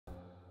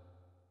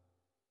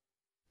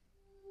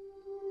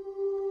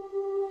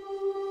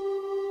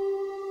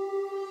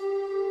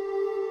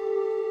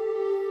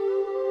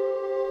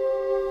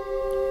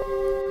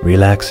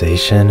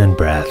relaxation and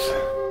breath.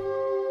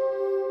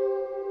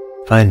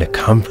 Find a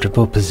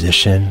comfortable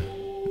position,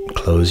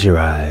 close your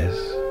eyes.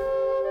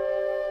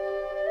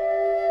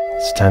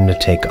 It's time to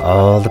take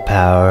all the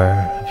power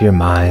of your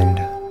mind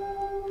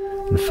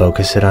and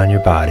focus it on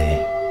your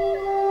body.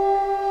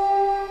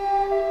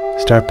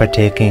 Start by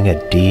taking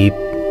a deep,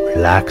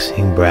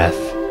 relaxing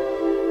breath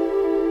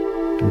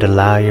and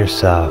allow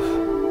yourself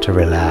to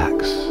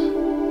relax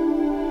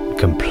and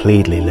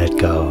completely let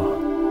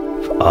go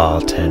of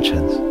all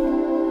tensions.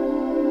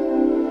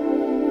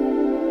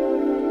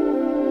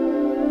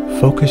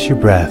 Focus your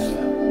breath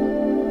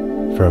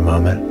for a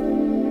moment.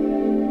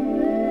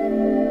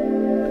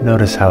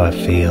 Notice how it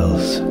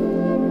feels.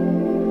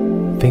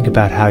 Think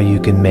about how you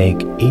can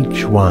make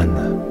each one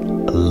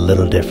a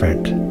little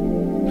different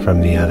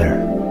from the other.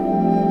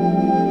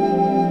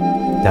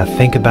 Now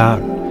think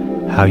about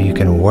how you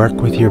can work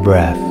with your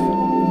breath,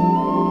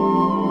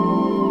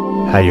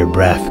 how your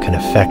breath can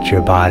affect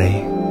your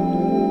body,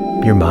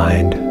 your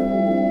mind,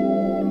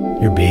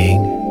 your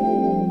being.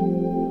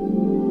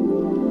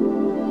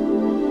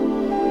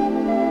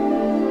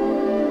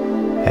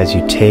 As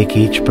you take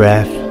each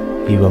breath,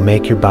 you will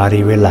make your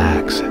body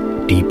relax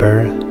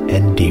deeper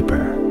and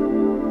deeper.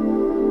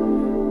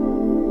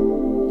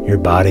 Your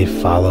body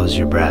follows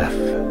your breath,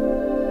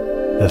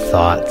 the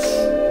thoughts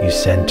you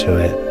send to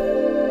it.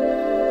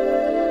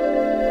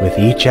 With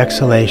each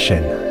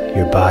exhalation,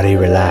 your body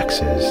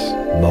relaxes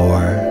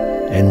more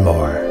and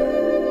more.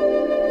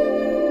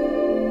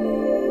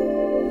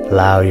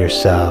 Allow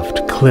yourself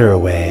to clear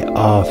away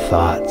all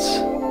thoughts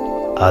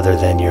other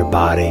than your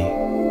body,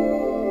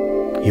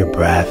 your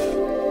breath.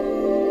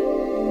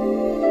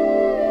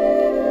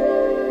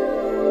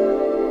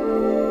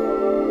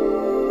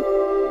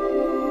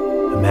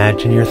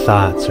 Imagine your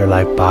thoughts are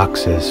like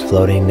boxes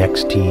floating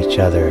next to each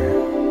other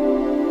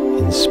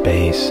in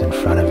space in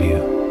front of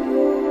you.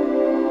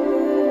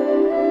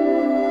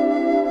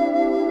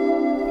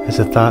 As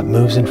a thought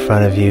moves in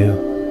front of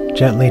you,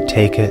 gently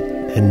take it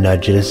and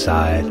nudge it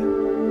aside.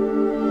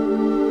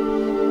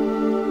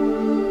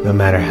 No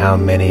matter how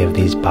many of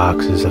these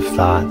boxes of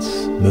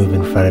thoughts move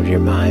in front of your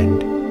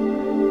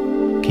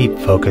mind, keep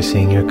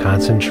focusing your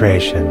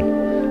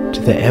concentration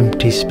to the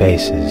empty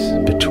spaces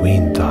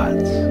between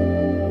thoughts.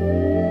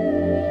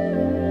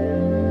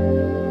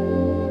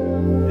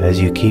 As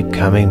you keep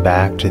coming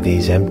back to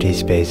these empty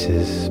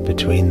spaces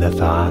between the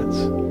thoughts,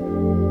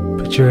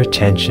 put your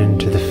attention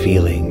to the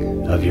feeling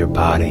of your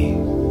body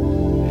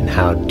and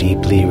how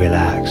deeply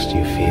relaxed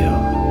you feel,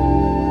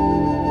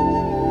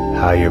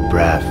 how your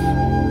breath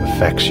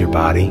affects your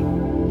body.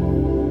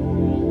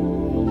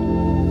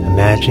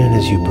 Imagine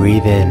as you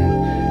breathe in,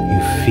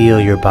 you feel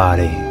your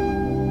body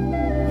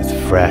with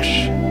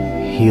fresh,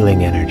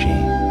 healing energy.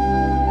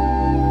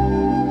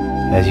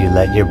 As you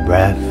let your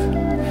breath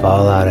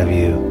fall out of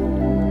you,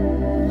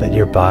 let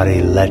your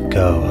body let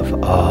go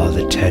of all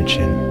the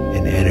tension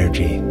and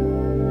energy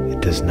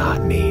it does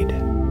not need.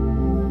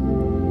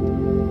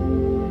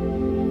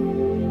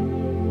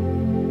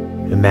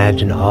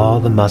 Imagine all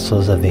the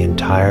muscles of the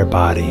entire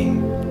body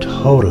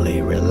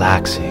totally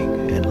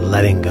relaxing and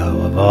letting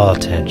go of all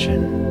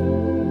tension.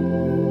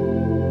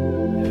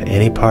 If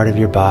any part of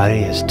your body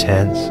is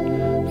tense,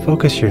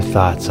 focus your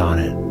thoughts on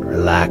it,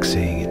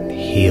 relaxing and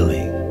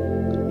healing,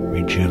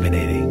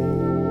 rejuvenating.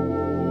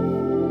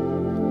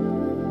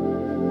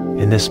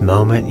 In this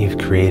moment, you've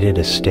created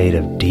a state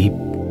of deep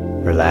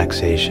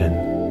relaxation,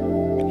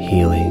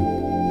 healing,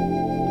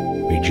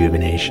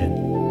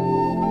 rejuvenation.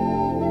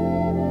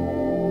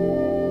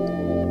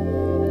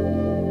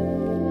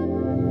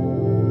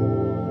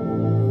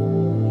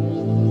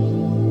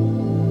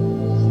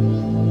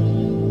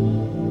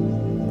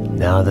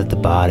 Now that the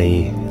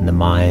body and the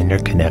mind are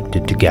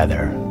connected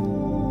together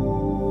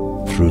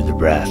through the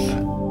breath,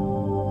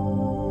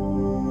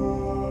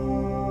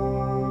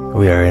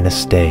 we are in a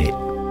state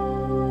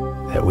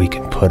that we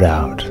can put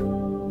out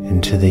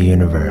into the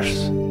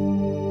universe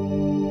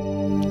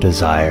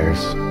desires,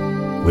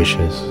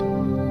 wishes,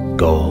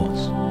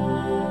 goals.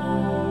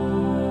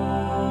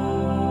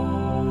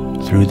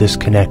 Through this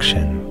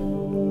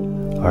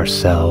connection,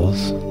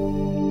 ourselves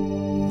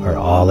are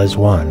all as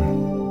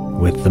one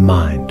with the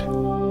mind.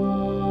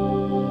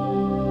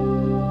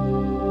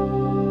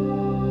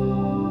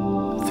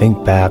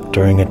 Think back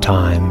during a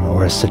time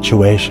or a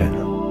situation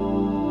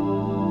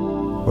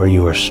where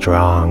you were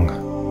strong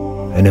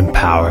and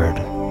empowered.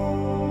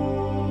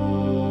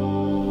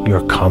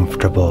 You're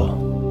comfortable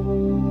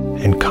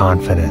and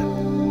confident.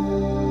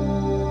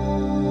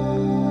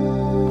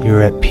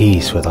 You're at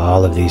peace with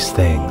all of these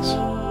things.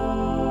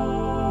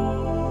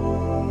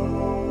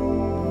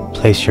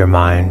 Place your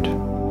mind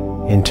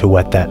into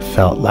what that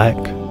felt like.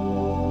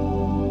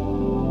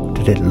 What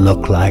did it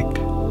look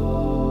like?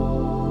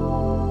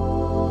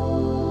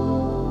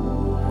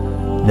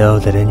 Know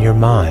that in your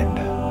mind,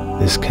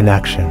 this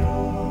connection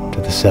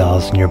to the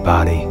cells in your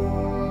body,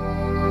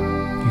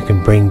 you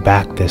can bring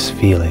back this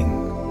feeling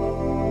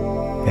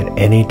at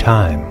any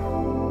time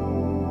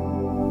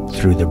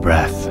through the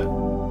breath.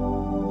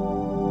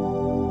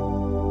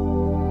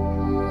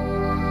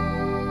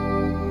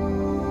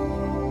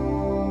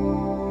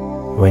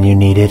 when you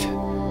need it,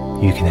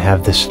 you can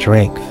have the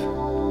strength,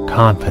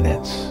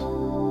 confidence,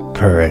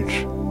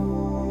 courage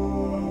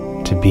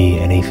to be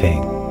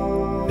anything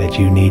that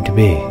you need to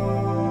be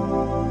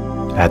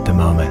at the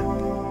moment.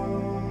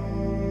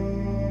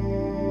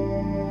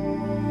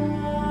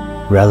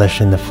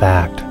 Relish in the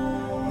fact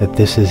that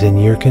this is in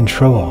your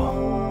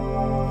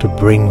control to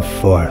bring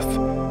forth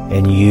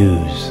and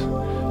use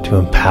to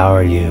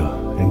empower you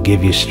and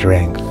give you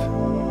strength.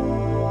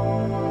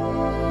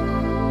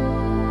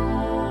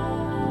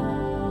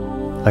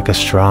 Like a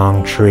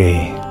strong tree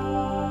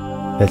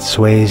that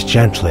sways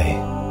gently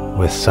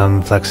with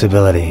some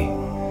flexibility,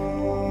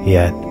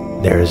 yet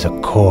there is a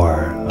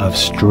core of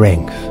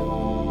strength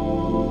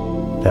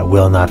that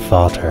will not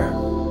falter.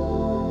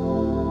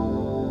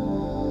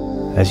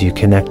 As you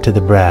connect to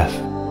the breath,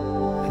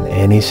 in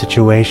any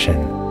situation,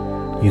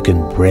 you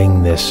can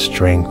bring this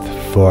strength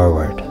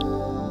forward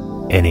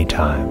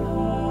anytime,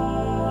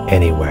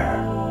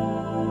 anywhere.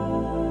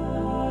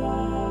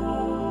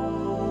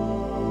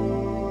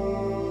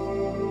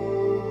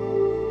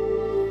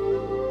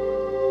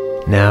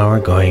 Now we're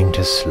going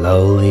to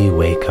slowly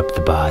wake up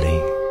the body.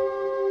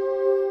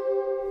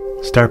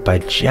 Start by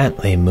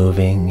gently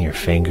moving your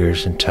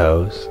fingers and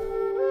toes.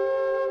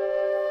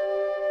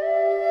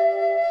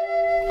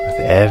 With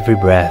every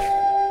breath,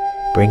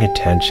 bring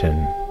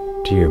attention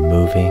to your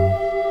moving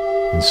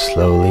and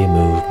slowly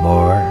move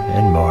more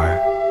and more.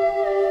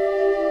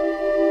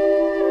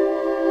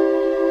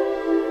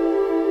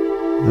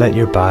 Let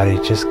your body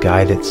just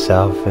guide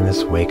itself in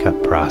this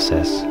wake-up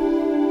process.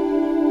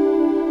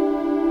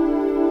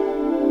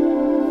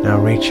 Now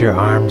reach your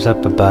arms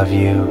up above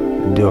you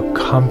and do a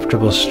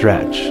comfortable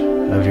stretch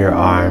of your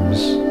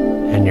arms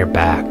and your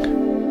back.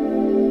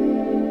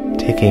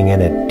 Taking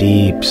in a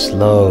deep,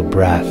 slow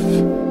breath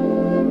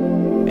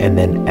and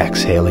then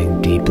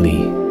exhaling deeply.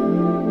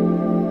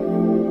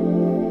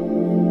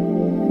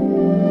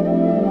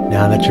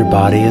 Now that your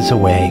body is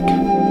awake,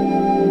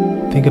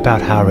 think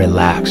about how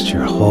relaxed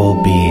your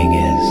whole being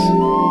is.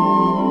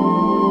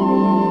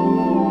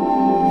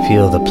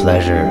 Feel the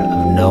pleasure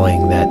of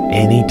knowing that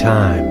any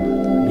time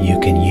you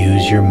can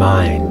use your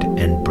mind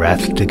and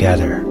breath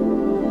together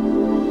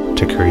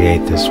to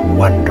create this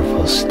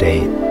wonderful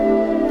state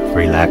of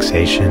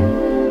relaxation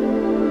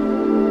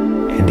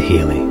and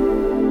healing.